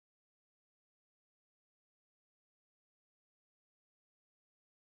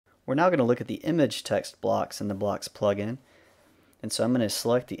We're now going to look at the image text blocks in the blocks plugin. And so I'm going to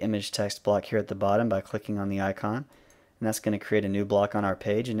select the image text block here at the bottom by clicking on the icon. And that's going to create a new block on our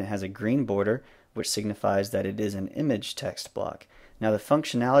page, and it has a green border which signifies that it is an image text block. Now the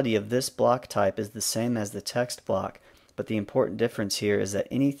functionality of this block type is the same as the text block, but the important difference here is that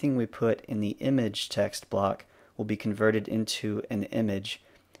anything we put in the image text block will be converted into an image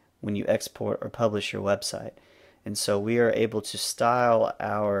when you export or publish your website. And so we are able to style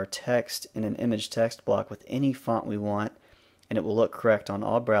our text in an image text block with any font we want, and it will look correct on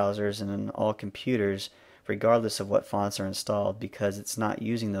all browsers and on all computers regardless of what fonts are installed, because it's not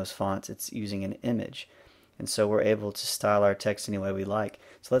using those fonts, it's using an image. And so we're able to style our text any way we like.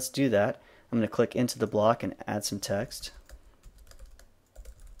 So let's do that. I'm going to click into the block and add some text.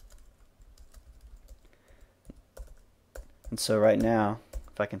 And so right now,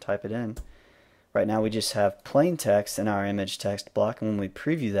 if I can type it in, right now we just have plain text in our image text block, and when we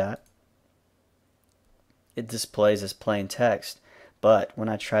preview that, it displays as plain text. But when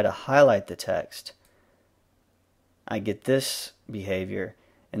I try to highlight the text, I get this behavior,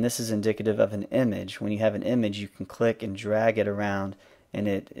 and this is indicative of an image. When you have an image, you can click and drag it around, and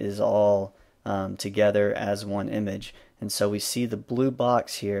it is all together as one image. And so we see the blue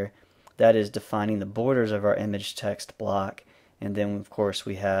box here that is defining the borders of our image text block, and then of course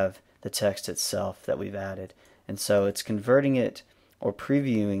we have the text itself that we've added. And so it's converting it or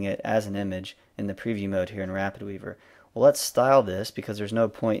previewing it as an image in the preview mode here in RapidWeaver. Well, let's style this, because there's no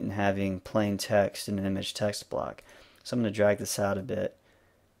point in having plain text in an image text block. So I'm going to drag this out a bit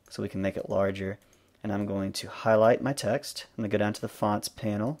so we can make it larger, and I'm going to highlight my text. I'm going to go down to the fonts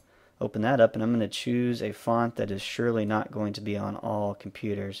panel, open that up, and I'm going to choose a font that is surely not going to be on all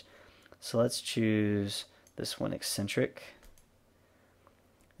computers. So let's choose this one, Eccentric,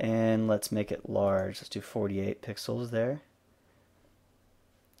 and let's make it large. Let's do 48 pixels there.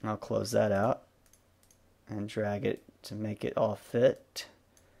 I'll close that out and drag it to make it all fit,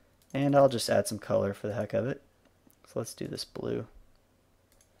 and I'll just add some color for the heck of it. So let's do this blue.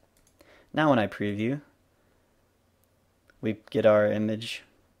 Now when I preview, we get our image,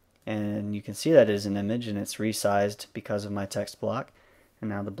 and you can see that it is an image, and it's resized because of my text block, and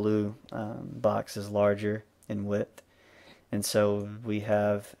now the blue box is larger in width. And so we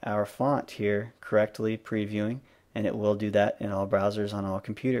have our font here correctly previewing, and it will do that in all browsers on all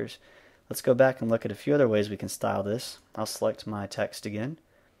computers. Let's go back and look at a few other ways we can style this. I'll select my text again,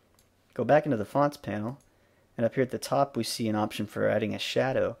 go back into the fonts panel, and up here at the top we see an option for adding a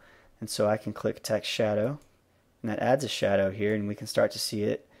shadow. And so I can click text shadow, and that adds a shadow here, and we can start to see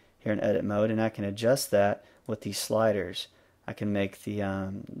it here in edit mode, and I can adjust that with these sliders. I can make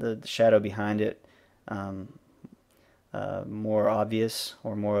the shadow behind it more obvious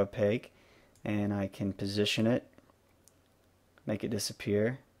or more opaque, and I can position it, make it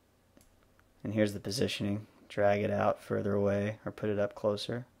disappear. And here's the positioning. Drag it out further away or put it up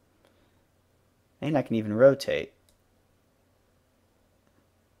closer. And I can even rotate.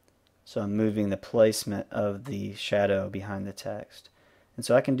 So I'm moving the placement of the shadow behind the text. And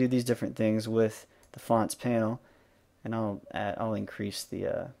so I can do these different things with the fonts panel, and I'll increase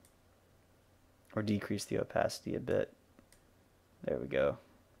the or decrease the opacity a bit. There we go.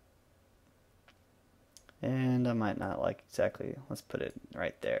 And I might not like exactly, let's put it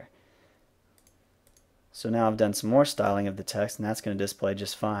right there. So now I've done some more styling of the text, and that's going to display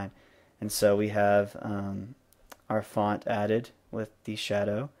just fine. And so we have our font added with the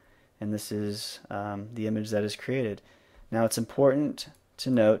shadow, and this is the image that is created. Now it's important to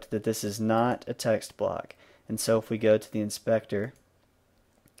note that this is not a text block, and so if we go to the inspector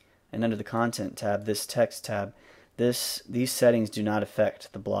and under the content tab, this text tab, these settings do not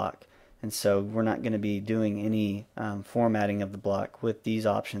affect the block. And so we're not going to be doing any formatting of the block with these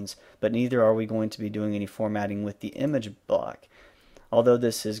options, but neither are we going to be doing any formatting with the image block. Although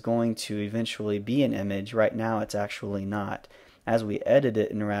this is going to eventually be an image, right now it's actually not. As we edit it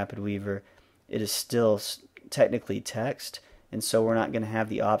in RapidWeaver, it is still technically text, and so we're not going to have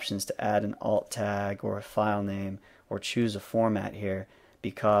the options to add an alt tag or a file name or choose a format here,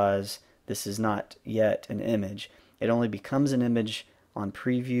 because this is not yet an image. It only becomes an image on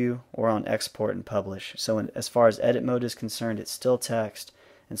preview or on export and publish. So as far as edit mode is concerned, it's still text,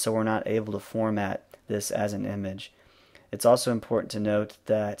 and so we're not able to format this as an image. It's also important to note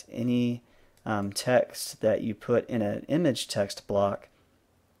that any text that you put in an image text block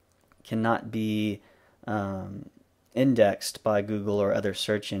cannot be indexed by Google or other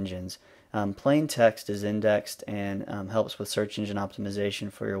search engines. Plain text is indexed and helps with search engine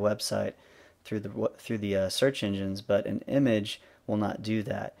optimization for your website through the search engines, but an image will not do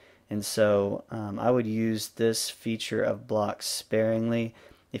that. And so I would use this feature of blocks sparingly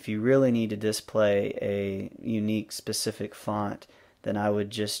If you really need to display a unique specific font, then I would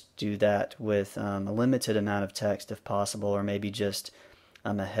just do that with a limited amount of text if possible, or maybe just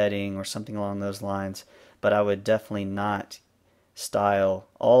a heading or something along those lines. But I would definitely not style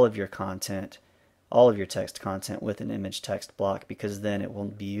all of your content, all of your text content with an image text block, because then it will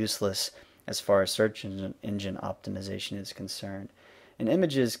be useless as far as search engine optimization is concerned. And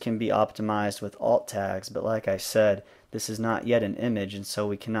images can be optimized with alt tags, but like I said, this is not yet an image, and so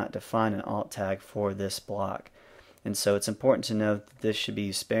we cannot define an alt tag for this block. And so it's important to note that this should be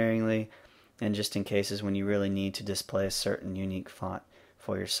used sparingly and just in cases when you really need to display a certain unique font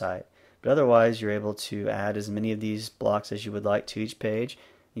for your site. But otherwise, you're able to add as many of these blocks as you would like to each page.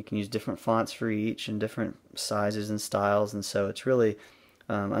 You can use different fonts for each and different sizes and styles, and so it's really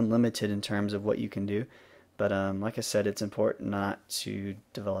unlimited in terms of what you can do. But like I said, it's important not to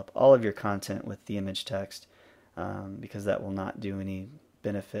develop all of your content with the image text because that will not do any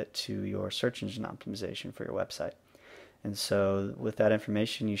benefit to your search engine optimization for your website. And so with that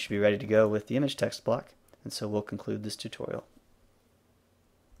information, you should be ready to go with the image text block. And so we'll conclude this tutorial.